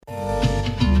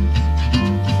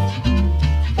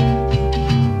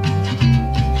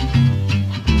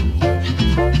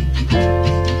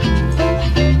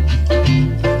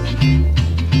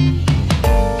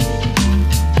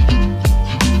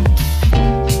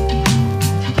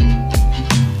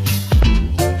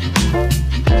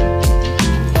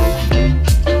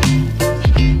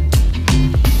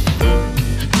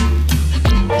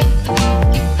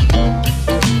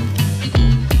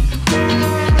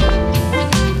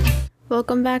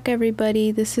Welcome back,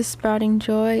 everybody. This is Sprouting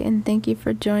Joy, and thank you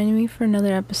for joining me for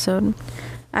another episode.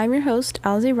 I'm your host,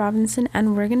 Alzey Robinson,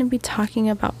 and we're going to be talking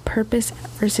about purpose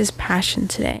versus passion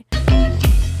today.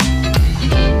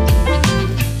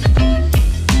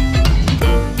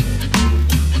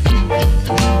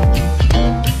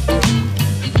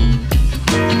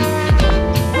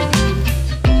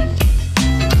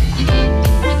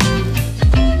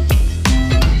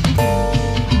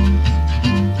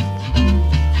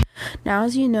 Now,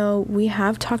 as you know, we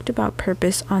have talked about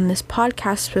purpose on this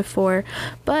podcast before,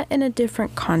 but in a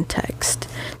different context.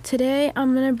 Today,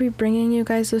 I'm going to be bringing you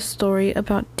guys a story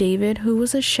about David, who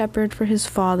was a shepherd for his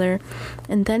father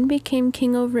and then became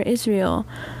king over Israel.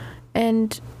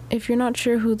 And if you're not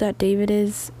sure who that David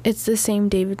is, it's the same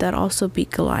David that also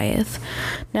beat Goliath.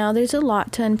 Now, there's a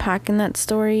lot to unpack in that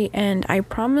story, and I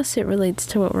promise it relates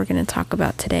to what we're going to talk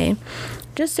about today.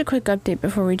 Just a quick update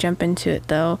before we jump into it,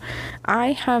 though.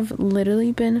 I have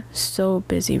literally been so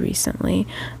busy recently.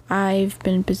 I've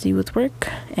been busy with work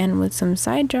and with some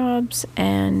side jobs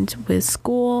and with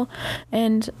school,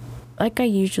 and like I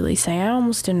usually say, I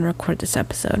almost didn't record this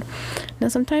episode. Now,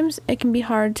 sometimes it can be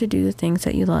hard to do the things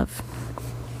that you love.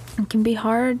 It can be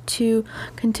hard to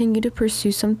continue to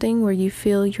pursue something where you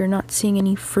feel you're not seeing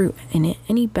any fruit in it,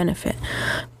 any benefit.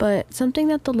 But something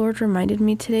that the Lord reminded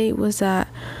me today was that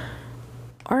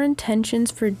our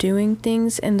intentions for doing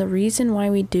things and the reason why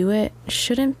we do it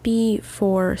shouldn't be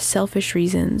for selfish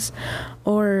reasons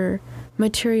or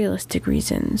materialistic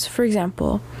reasons. For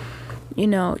example,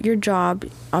 your job,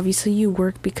 obviously you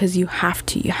work because you have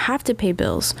to pay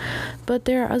bills, but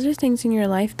there are other things in your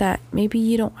life that maybe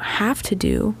you don't have to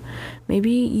do.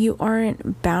 Maybe you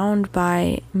aren't bound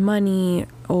by money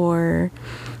or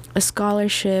a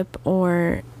scholarship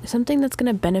or something that's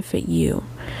going to benefit you.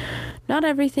 Not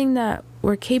everything that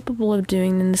we're capable of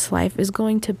doing in this life is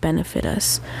going to benefit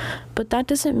us, but that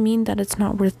doesn't mean that it's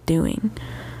not worth doing.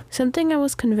 Something I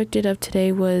was convicted of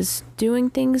today was doing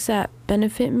things that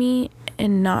benefit me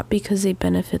and not because they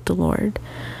benefit the Lord.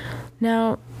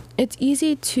 Now, it's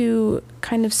easy to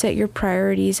kind of set your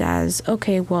priorities as,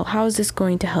 okay, well, how is this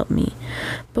going to help me?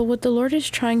 But what the Lord is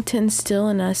trying to instill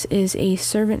in us is a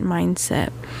servant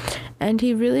mindset. And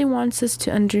he really wants us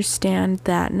to understand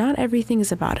that not everything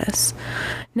is about us.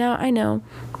 Now, I know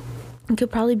you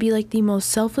could probably be like the most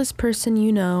selfless person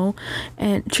you know,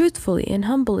 and truthfully and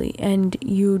humbly, and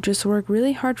you just work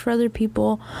really hard for other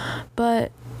people,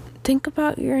 but think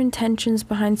about your intentions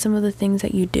behind some of the things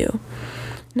that you do.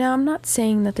 Now, I'm not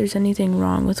saying that there's anything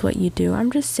wrong with what you do.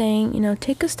 I'm just saying,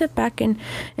 take a step back and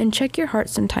check your heart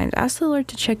sometimes. Ask the Lord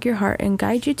to check your heart and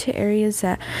guide you to areas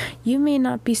that you may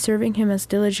not be serving him as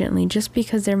diligently just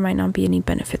because there might not be any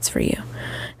benefits for you.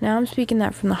 Now, I'm speaking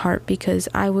that from the heart because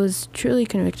I was truly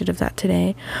convicted of that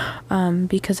today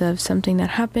because of something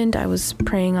that happened. I was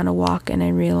praying on a walk and I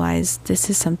realized this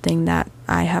is something that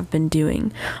I have been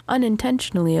doing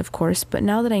unintentionally, of course, but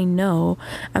now that I know,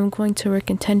 I'm going to work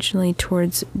intentionally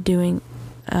towards doing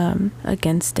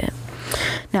against it.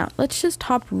 Now, let's just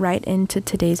hop right into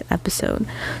today's episode.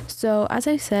 So, as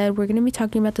I said, we're going to be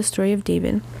talking about the story of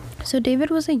David. So, David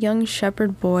was a young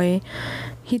shepherd boy.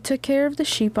 He took care of the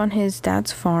sheep on his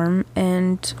dad's farm,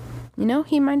 and,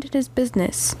 he minded his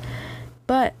business.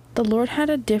 But the Lord had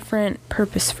a different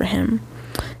purpose for him.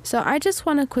 So I just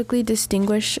want to quickly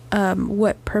distinguish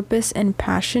what purpose and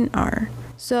passion are.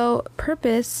 So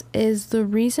purpose is the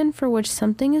reason for which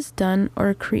something is done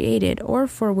or created or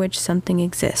for which something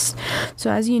exists. So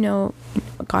as you know,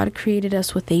 God created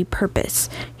us with a purpose.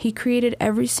 He created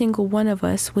every single one of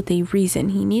us with a reason.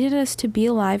 He needed us to be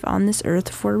alive on this earth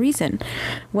for a reason.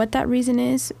 What that reason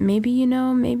is, maybe you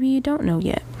know, maybe you don't know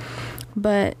yet.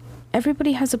 But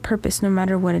everybody has a purpose no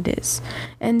matter what it is.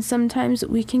 And sometimes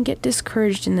we can get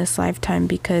discouraged in this lifetime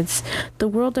because the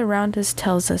world around us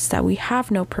tells us that we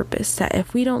have no purpose, that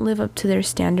if we don't live up to their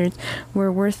standards, we're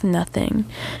worth nothing.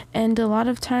 And a lot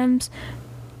of times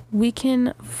we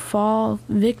can fall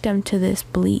victim to this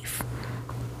belief.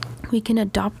 We can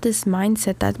adopt this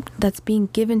mindset that's being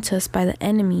given to us by the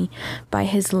enemy, by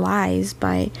his lies,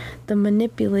 by the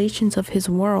manipulations of his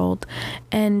world,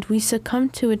 and we succumb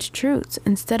to its truths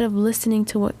instead of listening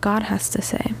to what God has to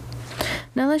say.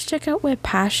 Now let's check out what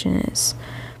passion is.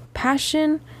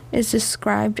 Passion is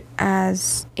described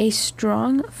as a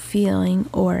strong feeling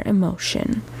or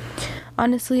emotion.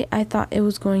 Honestly, I thought it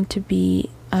was going to be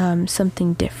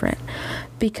something different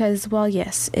because, well,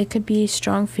 yes, it could be a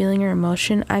strong feeling or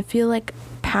emotion. I feel like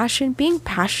being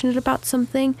passionate about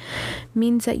something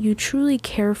means that you truly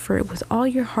care for it with all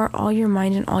your heart, all your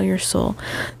mind, and all your soul.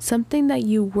 Something that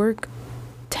you work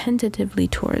tentatively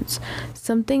towards,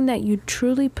 something that you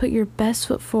truly put your best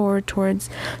foot forward towards,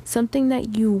 something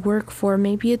that you work for.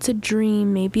 Maybe it's a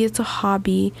dream, maybe it's a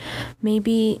hobby,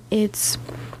 maybe it's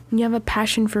you have a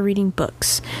passion for reading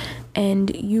books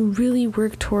and you really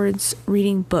work towards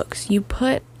reading books. You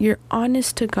put your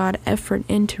honest to God effort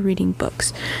into reading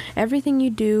books. Everything you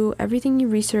do, everything you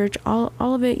research, all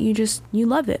of it, you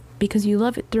love it because you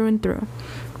love it through and through.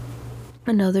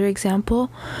 Another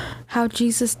example, how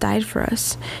Jesus died for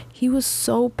us. He was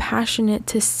so passionate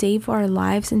to save our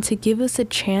lives and to give us a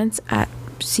chance at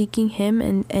seeking him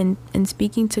and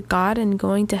speaking to God and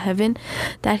going to heaven,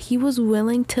 that he was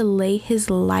willing to lay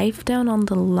his life down on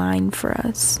the line for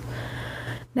us.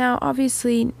 Now,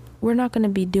 obviously, we're not going to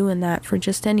be doing that for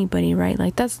just anybody, right?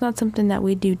 Like, that's not something that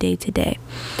we do day to day.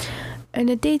 In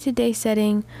a day-to-day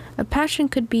setting, a passion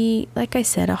could be, like I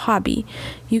said, a hobby.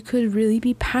 You could really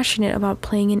be passionate about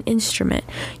playing an instrument.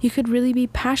 You could really be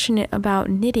passionate about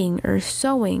knitting or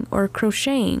sewing or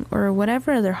crocheting or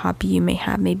whatever other hobby you may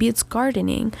have. Maybe it's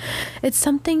gardening. It's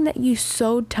something that you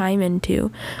sowed time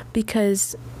into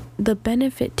because the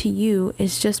benefit to you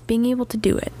is just being able to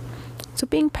do it. So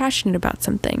being passionate about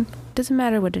something, doesn't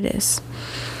matter what it is.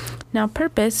 Now,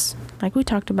 purpose, like we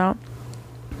talked about,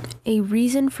 a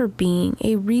reason for being,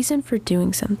 a reason for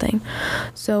doing something.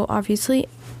 So obviously,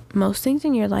 most things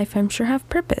in your life, I'm sure, have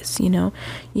purpose. You know,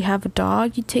 you have a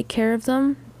dog, you take care of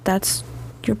them. That's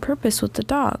your purpose with the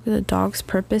dog. The dog's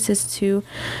purpose is to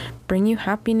bring you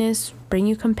happiness, bring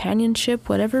you companionship,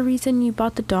 whatever reason you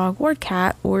bought the dog or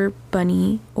cat or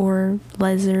bunny or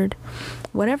lizard,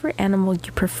 whatever animal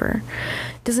you prefer.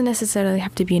 It doesn't necessarily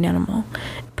have to be an animal.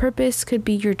 Purpose could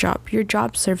be your job. Your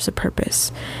job serves a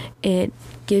purpose. It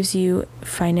gives you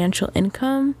financial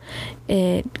income.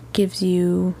 It gives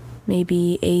you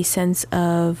maybe a sense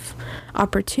of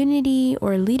opportunity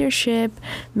or leadership.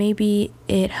 Maybe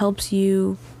it helps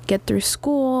you get through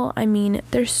school. I mean,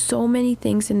 there's so many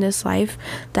things in this life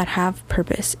that have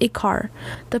purpose. A car.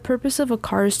 The purpose of a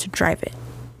car is to drive it.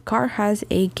 Car has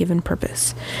a given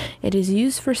purpose. It is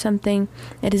used for something,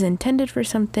 it is intended for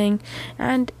something,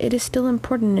 and it is still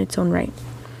important in its own right.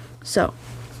 So,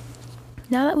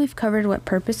 now that we've covered what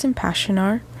purpose and passion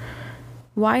are,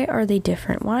 why are they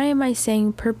different? Why am I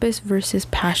saying purpose versus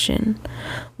passion?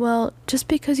 Well, just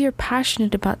because you're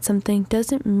passionate about something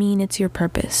doesn't mean it's your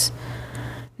purpose.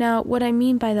 Now, what I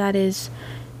mean by that is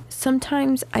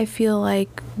sometimes I feel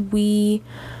like we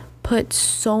put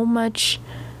so much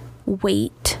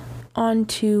weight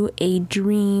onto a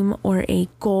dream or a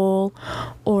goal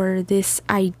or this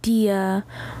idea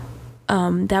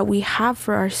that we have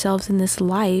for ourselves in this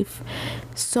life,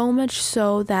 so much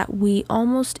so that we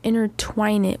almost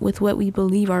intertwine it with what we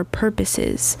believe our purpose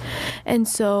is. And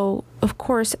so, of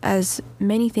course, as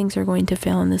many things are going to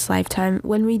fail in this lifetime,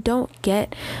 when we don't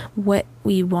get what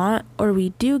we want, or we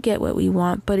do get what we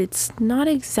want, but it's not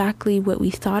exactly what we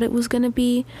thought it was going to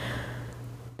be,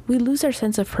 we lose our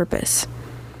sense of purpose.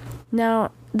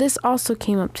 Now, this also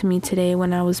came up to me today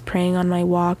when I was praying on my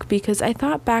walk, because I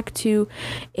thought back to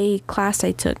a class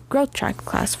I took, growth track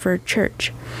class for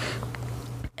church.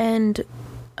 And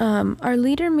our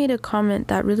leader made a comment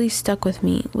that really stuck with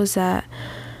me, was that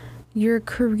your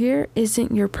career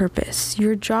isn't your purpose.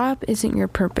 Your job isn't your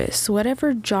purpose.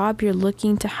 Whatever job you're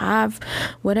looking to have,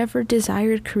 whatever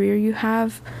desired career you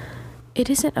have, it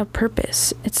isn't a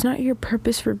purpose. It's not your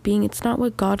purpose for being. It's not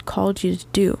what God called you to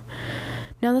do.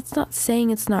 Now, that's not saying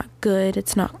it's not good,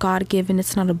 it's not God-given,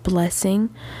 it's not a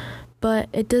blessing, but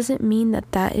it doesn't mean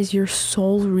that that is your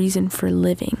sole reason for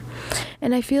living.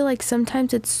 And I feel like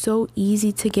sometimes it's so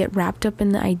easy to get wrapped up in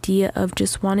the idea of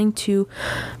just wanting to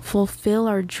fulfill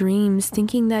our dreams,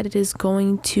 thinking that it is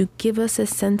going to give us a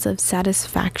sense of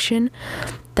satisfaction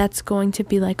that's going to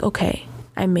be like, okay,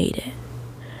 I made it.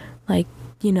 Like,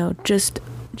 you know, just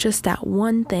that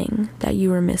one thing that you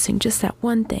were missing, just that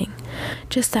one thing,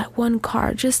 just that one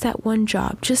car, just that one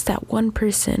job, just that one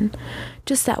person,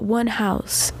 just that one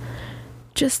house,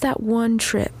 just that one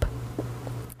trip.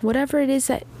 Whatever it is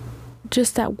that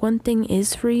just that one thing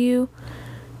is for you,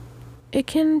 it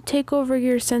can take over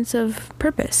your sense of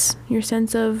purpose, your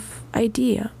sense of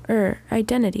idea or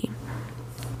identity.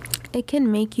 It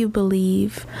can make you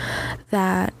believe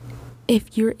that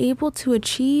if you're able to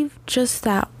achieve just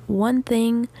that one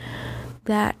thing,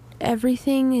 that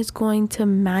everything is going to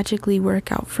magically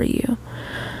work out for you.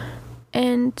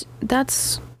 And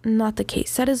that's not the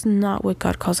case. That is not what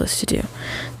God calls us to do.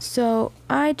 So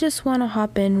I just want to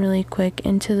hop in really quick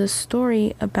into the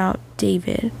story about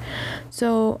David.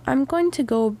 So I'm going to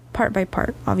go part by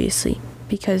part, obviously,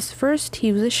 because first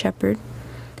he was a shepherd,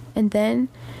 and then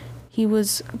he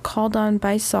was called on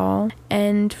by Saul,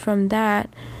 and from that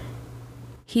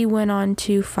he went on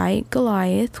to fight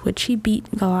Goliath, which he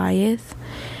beat Goliath.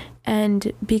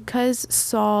 And because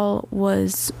Saul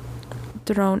was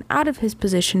thrown out of his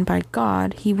position by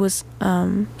God, he was,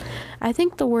 I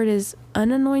think the word is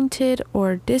unanointed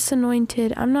or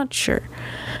disanointed, I'm not sure.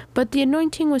 But the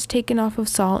anointing was taken off of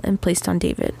Saul and placed on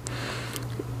David.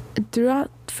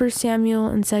 Throughout 1 Samuel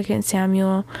and 2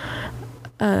 Samuel,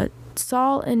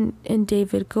 Saul and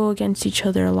David go against each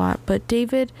other a lot, but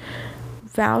David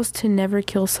vows to never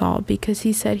kill Saul because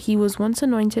he said he was once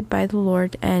anointed by the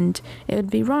Lord and it would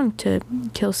be wrong to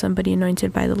kill somebody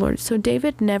anointed by the Lord. So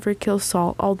David never kills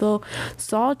Saul, although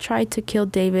Saul tried to kill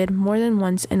David more than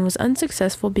once and was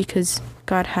unsuccessful because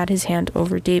God had his hand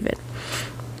over David.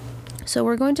 So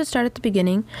we're going to start at the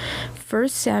beginning. 1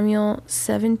 Samuel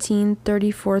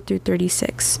 17:34 through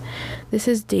 36. This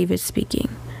is David speaking.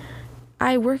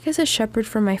 I work as a shepherd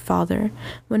for my father.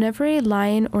 Whenever a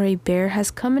lion or a bear has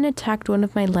come and attacked one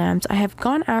of my lambs, I have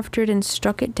gone after it and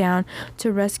struck it down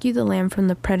to rescue the lamb from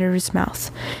the predator's mouth.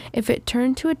 If it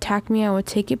turned to attack me, I would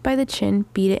take it by the chin,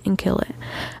 beat it, and kill it.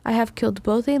 I have killed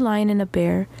both a lion and a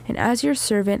bear, and as your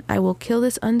servant, I will kill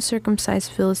this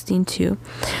uncircumcised Philistine too,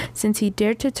 since he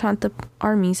dared to taunt the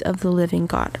armies of the living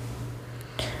God.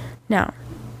 Now,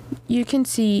 you can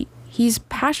see he's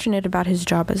passionate about his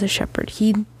job as a shepherd.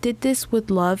 He did this with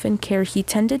love and care. He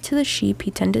tended to the sheep.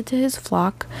 He tended to his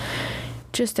flock,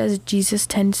 just as Jesus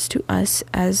tends to us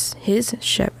as his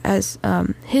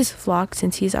flock,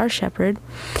 since he's our shepherd.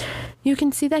 You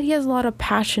can see that he has a lot of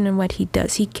passion in what he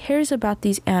does. He cares about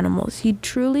these animals. He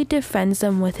truly defends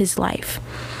them with his life.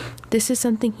 This is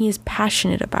something he is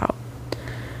passionate about.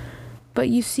 But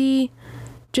you see,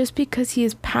 just because he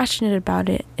is passionate about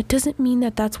it, it doesn't mean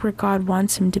that that's where God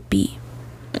wants him to be.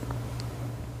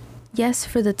 Yes,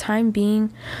 for the time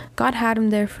being, God had him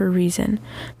there for a reason.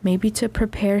 Maybe to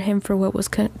prepare him for what was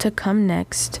to come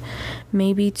next.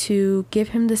 Maybe to give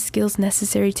him the skills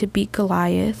necessary to beat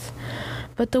Goliath.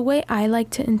 But the way I like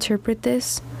to interpret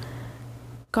this,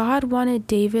 God wanted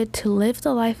David to live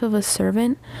the life of a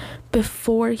servant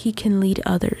before he can lead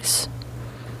others.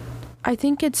 I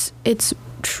think it's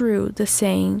true, the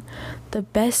saying, the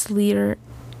best leader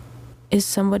is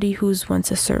somebody who's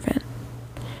once a servant.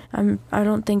 I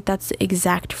don't think that's the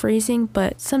exact phrasing,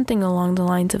 but something along the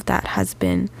lines of that has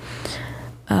been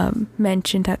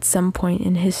mentioned at some point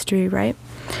in history, right?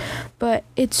 But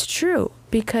it's true,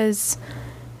 because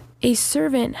a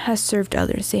servant has served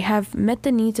others. They have met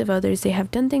the needs of others. They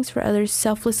have done things for others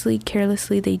selflessly,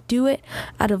 carelessly. They do it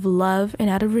out of love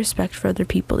and out of respect for other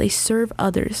people. They serve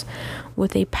others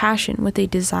with a passion, with a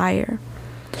desire.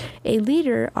 A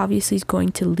leader obviously is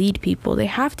going to lead people. They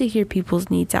have to hear people's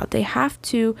needs out. They have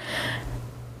to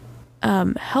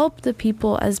help the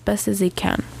people as best as they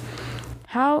can.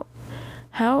 How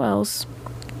else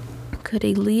could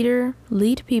a leader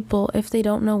lead people if they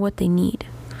don't know what they need?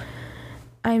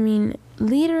 I mean,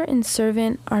 leader and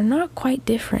servant are not quite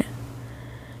different.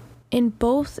 In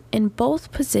both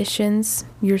positions,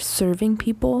 you're serving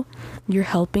people, you're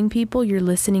helping people, you're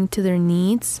listening to their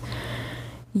needs,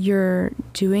 you're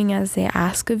doing as they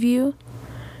ask of you,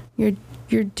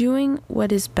 you're doing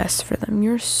what is best for them,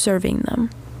 you're serving them.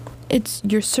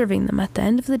 You're serving them at the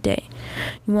end of the day.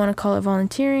 You want to call it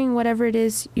volunteering, whatever it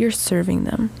is, you're serving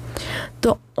them.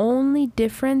 The only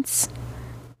difference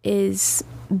is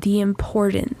the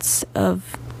importance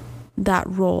of that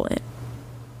role.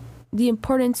 The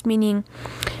importance meaning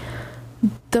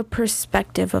the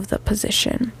perspective of the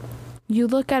position. You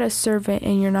look at a servant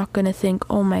and you're not going to think,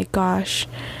 oh my gosh,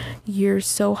 you're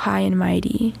so high and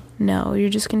mighty. No, you're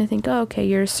just going to think, oh, okay,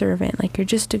 you're a servant. Like, you're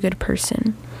just a good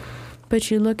person. But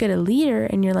you look at a leader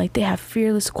and you're like, they have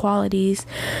fearless qualities.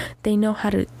 They know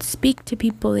how to speak to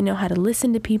people. They know how to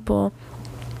listen to people.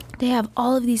 They have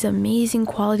all of these amazing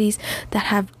qualities that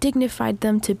have dignified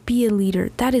them to be a leader.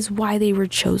 That is why they were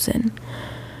chosen.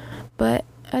 But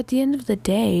at the end of the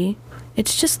day,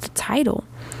 it's just the title,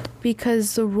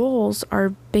 because the roles are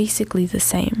basically the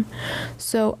same.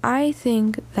 So I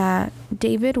think that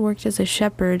David worked as a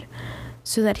shepherd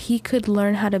so that he could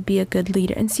learn how to be a good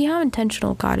leader. And see how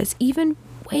intentional God is. Even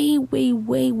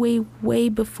way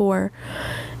before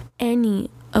anything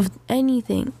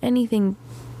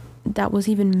that was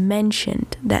even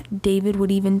mentioned that David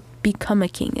would even become a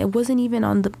king. It wasn't even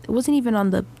on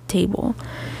the table.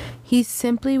 He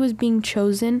simply was being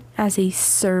chosen as a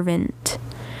servant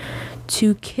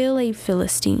to kill a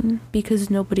Philistine because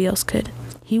nobody else could.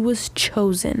 He was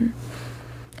chosen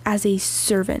as a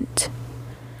servant.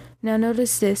 Now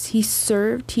notice this,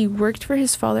 he worked for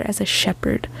his father as a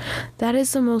shepherd. That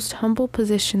is the most humble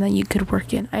position that you could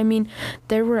work in. I mean,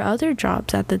 there were other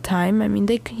jobs at the time. I mean,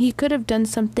 he could have done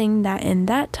something that in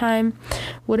that time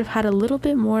would have had a little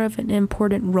bit more of an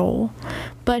important role.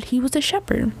 But he was a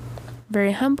shepherd.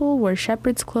 Very humble, wore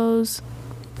shepherd's clothes.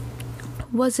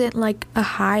 Wasn't like a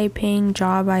high paying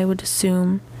job, I would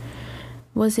assume.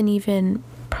 Wasn't even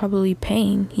probably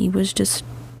paying. He was just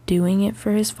doing it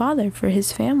for his father, for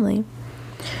his family.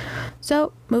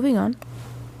 So, moving on.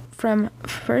 From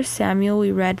 1 Samuel,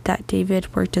 we read that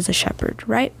David worked as a shepherd,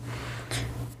 right?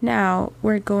 Now,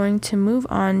 we're going to move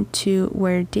on to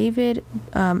where David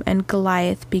and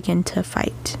Goliath begin to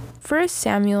fight. 1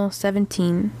 Samuel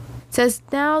 17 says,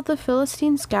 Now the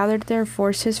Philistines gathered their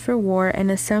forces for war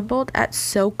and assembled at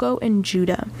Soko in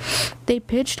Judah. They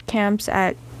pitched camps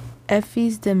at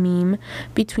Ephes-Dammim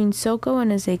between Soko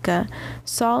and Azekah.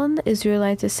 Saul and the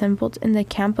Israelites assembled in the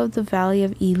camp of the valley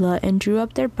of Elah and drew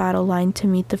up their battle line to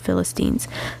meet the Philistines.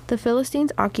 The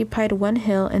Philistines occupied one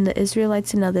hill and the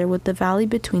Israelites another, with the valley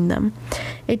between them.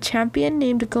 A champion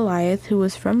named Goliath, who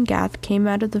was from Gath, came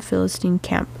out of the Philistine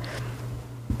camp.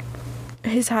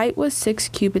 His height was 6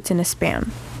 cubits in a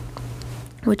span,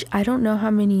 which I don't know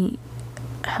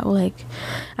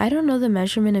I don't know the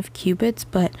measurement of cubits,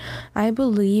 but I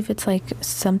believe it's like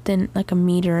something like a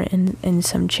meter and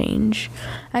some change.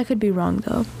 I could be wrong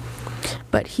though.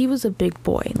 But he was a big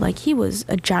boy. Like, he was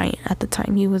a giant at the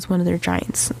time. He was one of their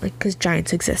giants, like, because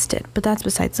giants existed. But that's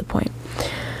besides the point.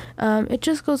 It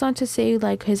just goes on to say,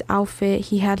 like, his outfit,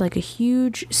 he had like a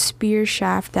huge spear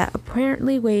shaft that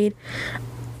apparently weighed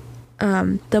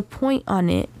the point on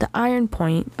it, the iron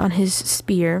point on his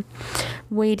spear,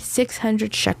 weighed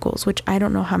 600 shekels, which I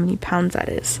don't know how many pounds that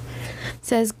is. It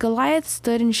says, Goliath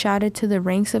stood and shouted to the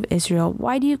ranks of Israel,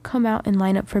 Why do you come out and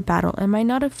line up for battle? Am I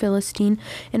not a Philistine,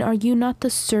 and are you not the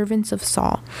servants of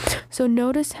Saul? So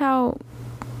notice how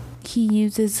he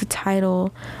uses the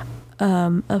title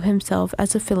of himself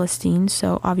as a Philistine,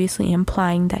 so obviously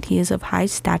implying that he is of high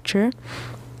stature,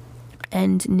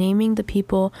 and naming the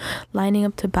people lining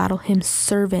up to battle him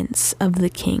servants of the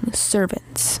king.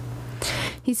 Servants.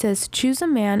 He says, Choose a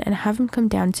man and have him come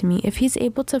down to me. If he's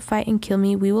able to fight and kill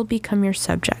me, we will become your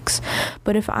subjects.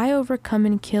 But if I overcome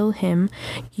and kill him,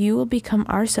 you will become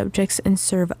our subjects and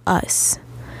serve us.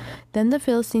 Then the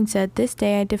Philistine said, This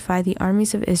day I defy the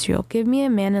armies of Israel. Give me a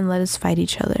man and let us fight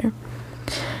each other.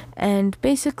 And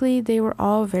basically, they were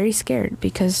all very scared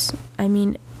because, I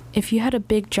mean, if you had a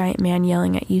big giant man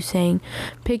yelling at you saying,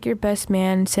 pick your best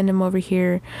man, send him over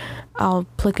here, I'll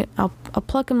pluck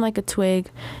him like a twig,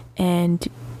 and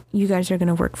you guys are going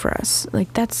to work for us.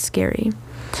 Like, that's scary.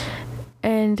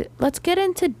 And let's get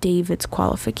into David's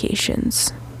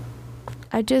qualifications.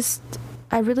 I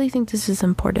really think this is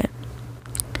important.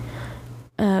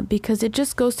 Because it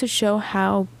just goes to show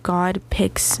how God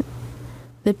picks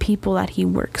the people that he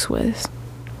works with.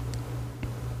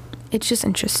 It's just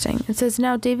interesting. It says,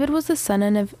 Now David was the son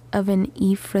of an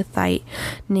Ephrathite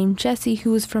named Jesse,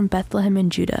 who was from Bethlehem in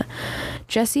Judah.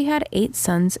 Jesse had 8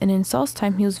 sons, and in Saul's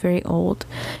time he was very old.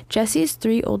 Jesse's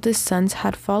 3 oldest sons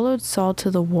had followed Saul to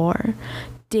the war.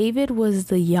 David was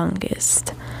the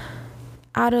youngest.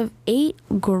 Out of 8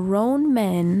 grown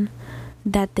men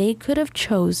that they could have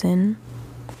chosen,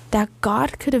 that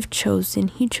God could have chosen,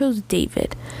 he chose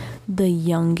David, the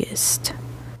youngest.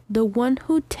 The one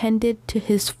who tended to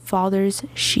his father's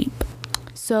sheep.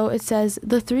 So it says,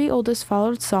 the 3 oldest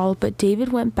followed Saul, but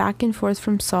David went back and forth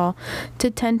from Saul to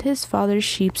tend his father's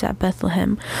sheep at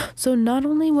Bethlehem. So not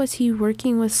only was he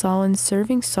working with Saul and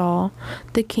serving Saul,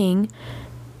 the king,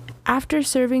 after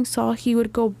serving Saul, he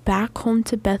would go back home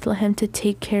to Bethlehem to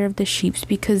take care of the sheep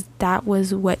because that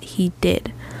was what he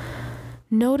did.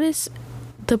 Notice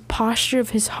the posture of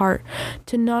his heart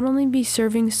to not only be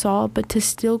serving Saul, but to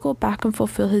still go back and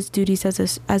fulfill his duties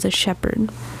as a shepherd.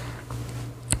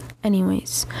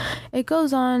 Anyways, it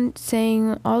goes on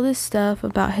saying all this stuff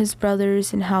about his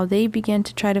brothers and how they began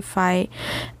to try to fight,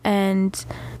 and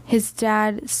his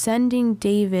dad sending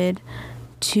David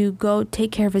to go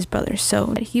take care of his brothers.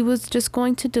 So he was just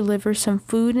going to deliver some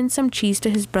food and some cheese to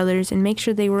his brothers and make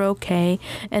sure they were okay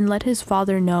and let his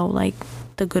father know, like,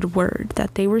 the good word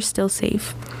that they were still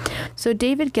safe. So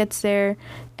David gets there,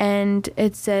 and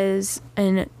it says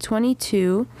in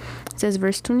 22, it says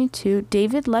verse 22,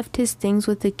 David left his things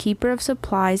with the keeper of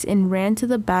supplies and ran to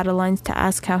the battle lines to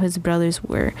ask how his brothers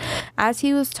were. As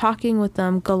he was talking with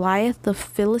them, Goliath, the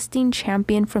Philistine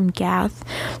champion from Gath,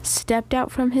 stepped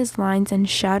out from his lines and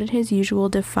shouted his usual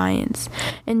defiance.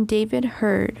 And David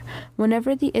heard.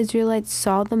 Whenever the Israelites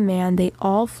saw the man, they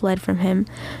all fled from him,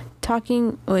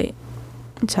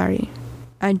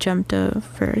 I jumped a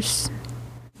verse.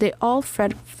 They all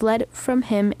fled from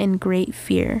him in great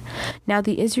fear. Now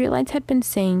the Israelites had been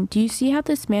saying, "Do you see how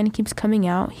this man keeps coming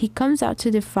out? He comes out to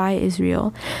defy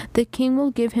Israel. The king will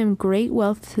give him great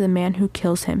wealth to the man who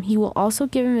kills him. He will also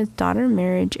give him his daughter in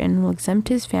marriage and will exempt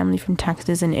his family from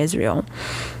taxes in Israel."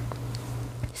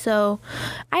 So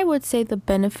I would say the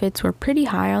benefits were pretty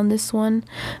high on this one,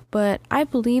 but I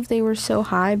believe they were so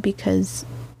high because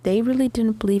they really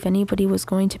didn't believe anybody was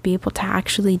going to be able to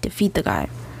actually defeat the guy.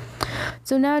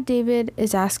 So now David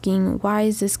is asking, why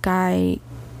is this guy,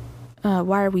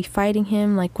 why are we fighting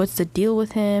him? Like, what's the deal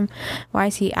with him? Why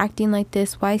is he acting like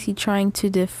this? Why is he trying to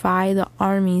defy the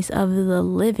armies of the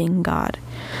living God?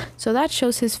 So that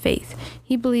shows his faith.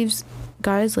 He believes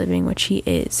God is living, which he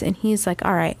is. And he's like,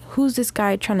 all right, who's this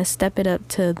guy trying to step it up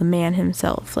to the man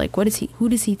himself? Like, what is he? Who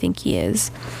does he think he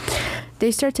is?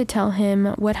 They start to tell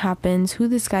him what happens, who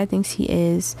this guy thinks he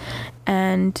is,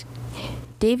 and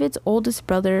David's oldest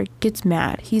brother gets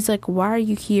mad. He's like, why are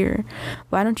you here?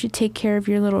 Why don't you take care of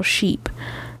your little sheep?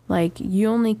 Like, you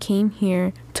only came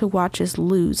here to watch us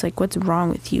lose. Like, what's wrong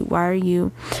with you? Why are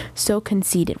you so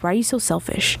conceited? Why are you so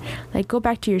selfish? Like, go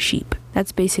back to your sheep.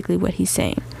 That's basically what he's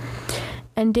saying.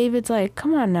 And David's like,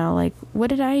 come on now. Like, what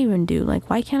did I even do? Like,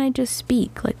 why can't I just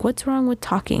speak? Like, what's wrong with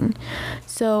talking?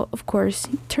 So, of course,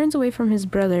 he turns away from his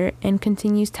brother and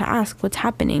continues to ask what's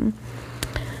happening.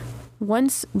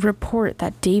 Once report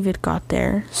that David got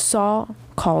there, Saul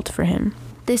called for him.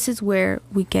 This is where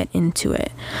we get into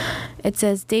it. It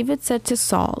says, David said to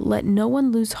Saul, "Let no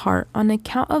one lose heart. On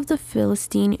account of the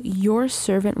Philistine, your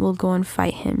servant will go and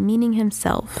fight him," meaning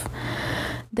himself.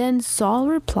 Then Saul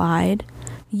replied,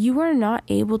 "You are not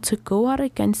able to go out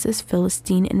against this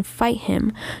Philistine and fight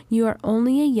him. You are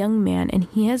only a young man, and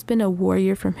he has been a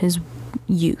warrior from his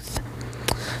youth."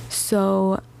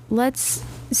 So let's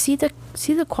see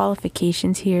the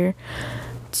qualifications here.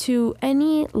 To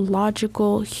any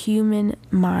logical human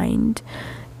mind,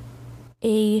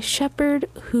 a shepherd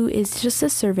who is just a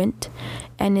servant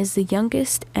and is the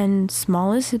youngest and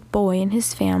smallest boy in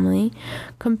his family,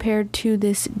 compared to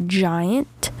this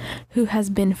giant who has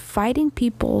been fighting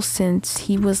people since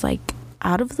he was like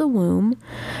out of the womb,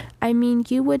 I mean,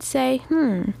 you would say,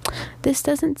 this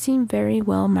doesn't seem very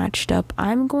well matched up.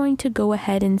 I'm going to go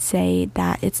ahead and say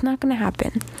that it's not going to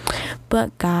happen.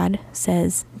 But God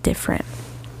says different.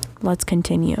 Let's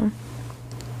continue.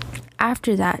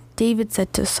 After that, David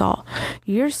said to Saul,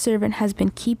 "Your servant has been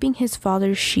keeping his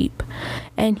father's sheep,"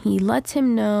 and he lets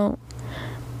him know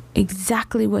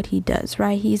exactly what he does,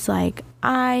 right? He's like,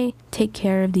 I take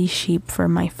care of these sheep for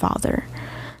my father.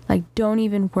 Like, don't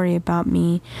even worry about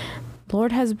me.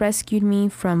 Lord has rescued me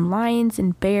from lions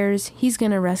and bears. He's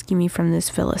going to rescue me from this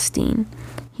Philistine.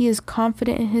 He is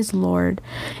confident in his Lord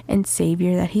and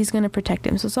Savior that he's going to protect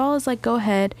him. So Saul is like, go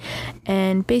ahead.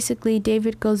 And basically,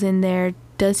 David goes in there,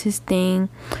 does his thing,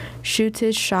 shoots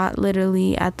his shot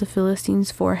literally at the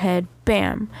Philistine's forehead.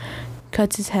 Bam!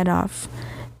 Cuts his head off.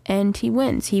 And he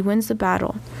wins. He wins the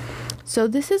battle. So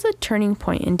this is a turning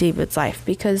point in David's life,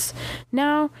 because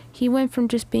now he went from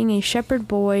just being a shepherd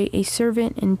boy, a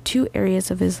servant in 2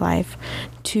 areas of his life,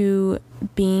 to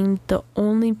being the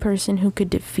only person who could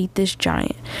defeat this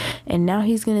giant. And now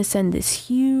he's going to send this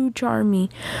huge army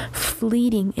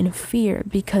fleeing in fear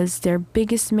because their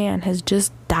biggest man has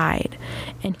just died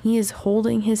and he is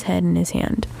holding his head in his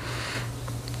hand.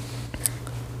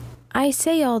 I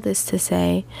say all this to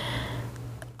say,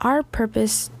 our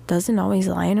purpose doesn't always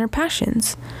lie in our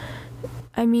passions.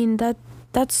 I mean, that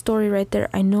story right there,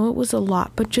 I know it was a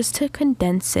lot, but just to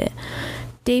condense it,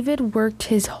 David worked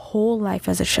his whole life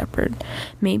as a shepherd.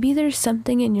 Maybe there's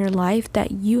something in your life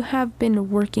that you have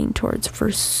been working towards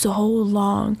for so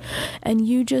long, and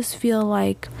you just feel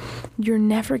like you're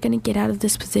never going to get out of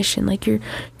this position. Like you're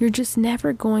just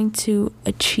never going to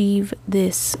achieve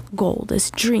this goal, this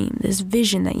dream, this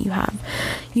vision that you have.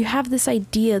 You have this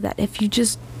idea that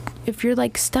if you're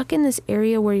like stuck in this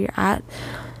area where you're at,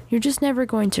 you're just never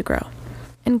going to grow.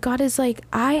 And God is like,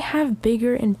 I have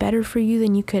bigger and better for you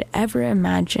than you could ever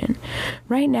imagine.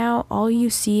 Right now, all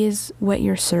you see is what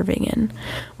you're serving in.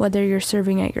 Whether you're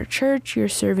serving at your church, you're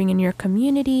serving in your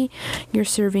community, you're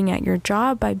serving at your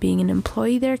job by being an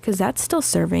employee there, because that's still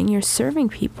serving. You're serving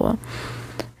people.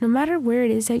 No matter where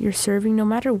it is that you're serving, no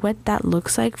matter what that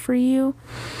looks like for you,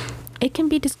 it can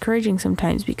be discouraging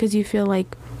sometimes because you feel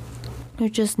like you're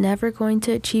just never going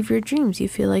to achieve your dreams. You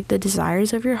feel like the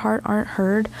desires of your heart aren't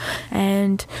heard,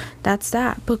 and that's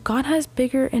that. But God has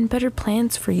bigger and better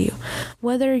plans for you.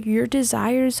 Whether your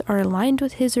desires are aligned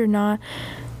with His or not,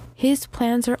 His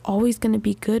plans are always going to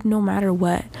be good no matter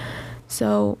what.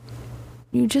 So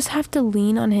you just have to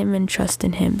lean on him and trust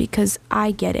in him, because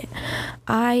I get it.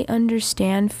 I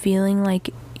understand feeling like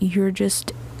you're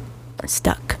just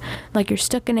stuck, like you're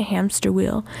stuck in a hamster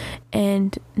wheel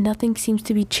and nothing seems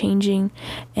to be changing,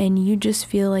 and you just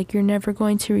feel like you're never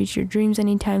going to reach your dreams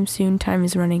anytime soon. Time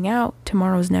is running out.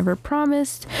 Tomorrow's never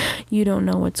promised. You don't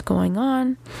know what's going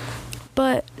on.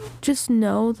 But just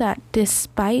know that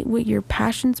despite what your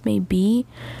passions may be,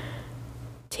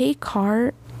 take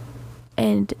heart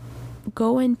and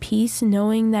go in peace,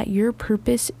 knowing that your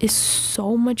purpose is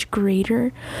so much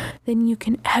greater than you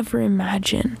can ever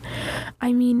imagine.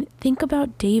 I mean, think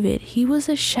about David. He was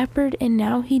a shepherd, and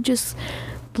now he just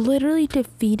literally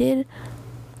defeated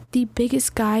the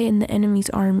biggest guy in the enemy's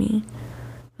army.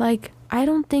 Like, I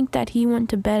don't think that he went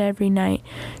to bed every night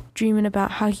dreaming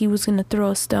about how he was going to throw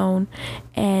a stone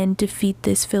and defeat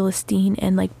this Philistine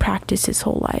and like practice his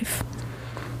whole life.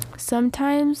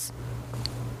 Sometimes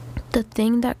the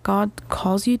thing that God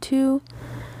calls you to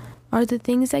are the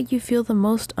things that you feel the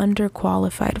most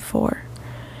underqualified for.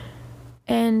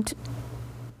 And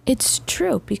it's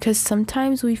true, because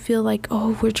sometimes we feel like,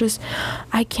 oh,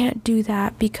 I can't do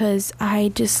that because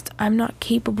I'm not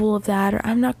capable of that, or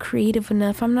I'm not creative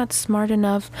enough, I'm not smart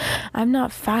enough, I'm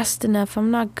not fast enough, I'm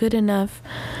not good enough,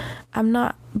 I'm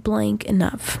not blank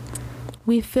enough.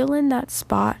 We fill in that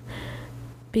spot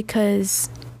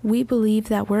because we believe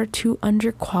that we're too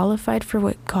underqualified for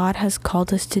what God has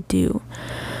called us to do.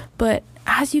 But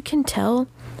as you can tell,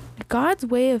 God's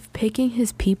way of picking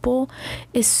his people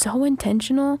is so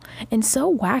intentional and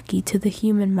so wacky to the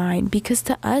human mind, because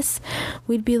to us,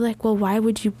 we'd be like, well, why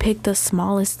would you pick the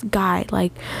smallest guy,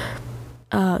 like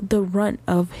the runt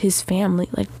of his family?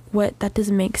 Like, what? That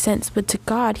doesn't make sense. But to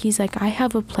God, he's like, I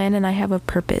have a plan and I have a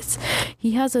purpose.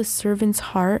 He has a servant's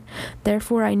heart.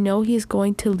 Therefore, I know he's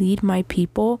going to lead my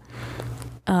people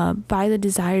by the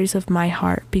desires of my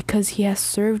heart, because he has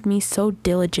served me so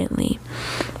diligently.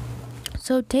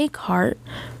 So take heart.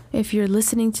 If you're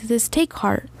listening to this, take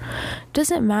heart.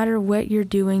 Doesn't matter what you're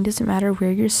doing, doesn't matter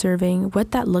where you're serving,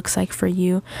 what that looks like for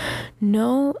you.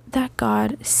 Know that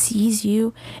God sees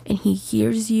you and he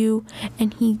hears you,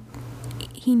 and he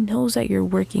knows that you're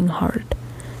working hard.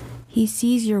 He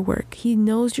sees your work. He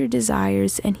knows your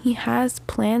desires, and he has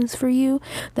plans for you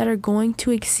that are going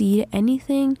to exceed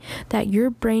anything that your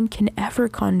brain can ever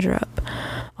conjure up.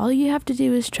 All you have to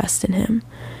do is trust in him.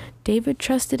 David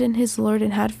trusted in his Lord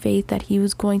and had faith that he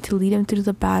was going to lead him through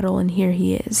the battle, and here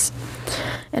he is.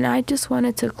 And I just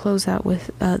wanted to close out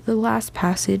with the last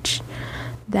passage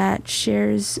that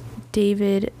shares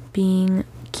David being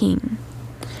king,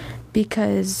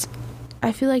 because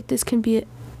I feel like this can be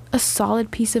a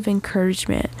solid piece of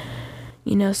encouragement.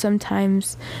 You know,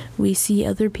 sometimes we see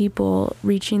other people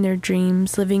reaching their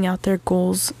dreams, living out their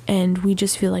goals, and we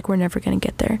just feel like we're never going to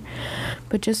get there.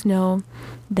 But just know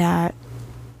that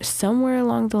somewhere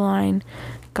along the line,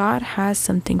 God has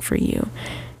something for you.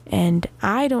 And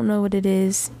I don't know what it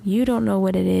is. You don't know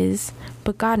what it is,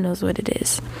 but God knows what it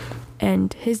is.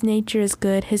 And his nature is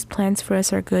good. His plans for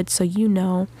us are good. So you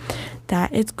know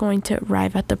that it's going to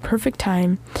arrive at the perfect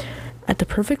time, at the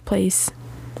perfect place,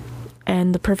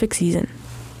 and the perfect season.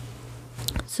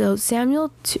 So 2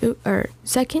 Samuel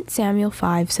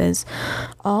 5 says,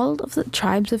 all of the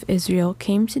tribes of Israel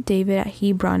came to David at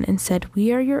Hebron and said,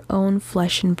 we are your own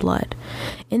flesh and blood.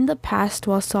 In the past,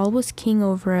 while Saul was king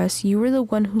over us, you were the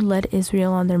one who led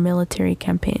Israel on their military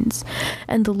campaigns.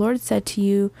 And the Lord said to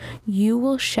you, you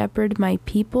will shepherd my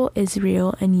people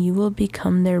Israel, and you will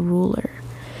become their ruler.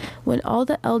 When all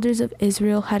the elders of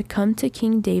Israel had come to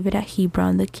King David at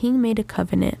Hebron, the king made a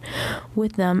covenant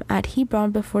with them at Hebron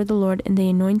before the Lord, and they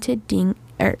anointed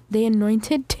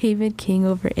David king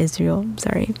over Israel.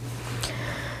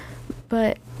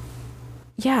 But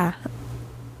yeah,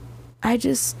 I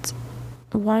just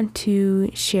want to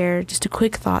share just a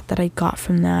quick thought that I got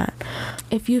from that.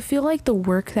 If you feel like the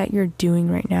work that you're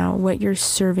doing right now, what you're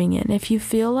serving in, if you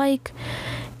feel like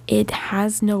it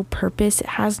has no purpose, it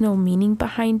has no meaning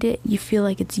behind it, you feel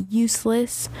like it's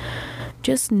useless,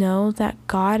 just know that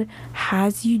God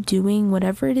has you doing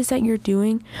whatever it is that you're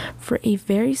doing for a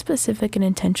very specific and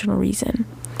intentional reason.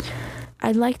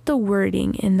 I like the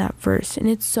wording in that verse, and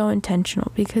it's so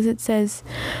intentional, because it says,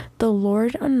 the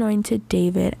Lord anointed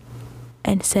David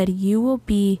and said, you will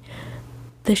be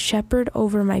the shepherd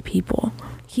over my people.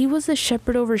 He was a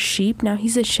shepherd over sheep. Now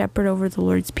he's a shepherd over the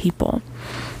Lord's people.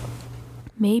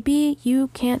 Maybe you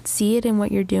can't see it in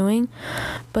what you're doing,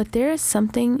 but there is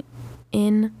something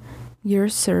in your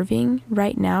serving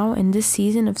right now, in this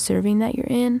season of serving that you're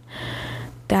in,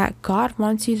 that God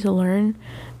wants you to learn,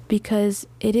 because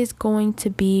it is going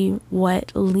to be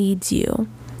what leads you,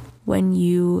 when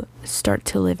you start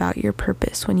to live out your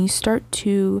purpose, when you start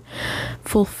to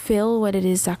fulfill what it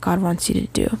is that God wants you to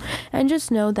do. And just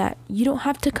know that you don't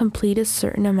have to complete a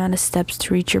certain amount of steps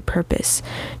to reach your purpose.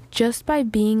 Just by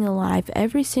being alive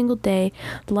every single day,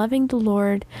 loving the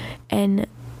Lord and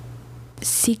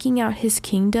seeking out His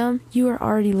kingdom, you are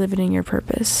already living in your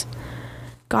purpose.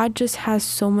 God just has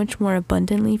so much more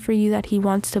abundantly for you that He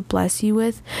wants to bless you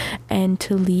with and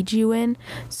to lead you in.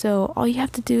 So all you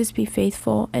have to do is be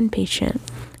faithful and patient.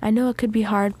 I know it could be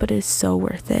hard, but it's so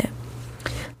worth it.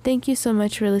 Thank you so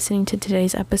much for listening to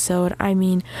today's episode. I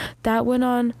mean, that went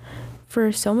on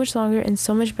for so much longer and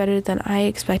so much better than I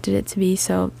expected it to be.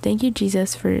 So thank you,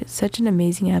 Jesus, for such an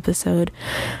amazing episode.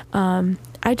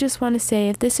 I just want to say,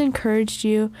 if this encouraged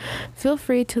you, feel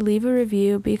free to leave a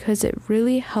review, because it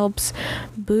really helps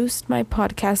boost my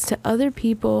podcast to other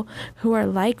people who are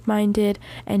like-minded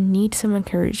and need some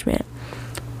encouragement.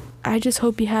 I just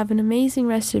hope you have an amazing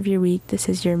rest of your week. This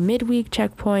is your midweek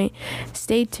checkpoint.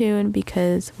 Stay tuned,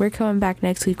 because we're coming back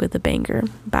next week with a banger.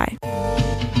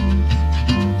 Bye.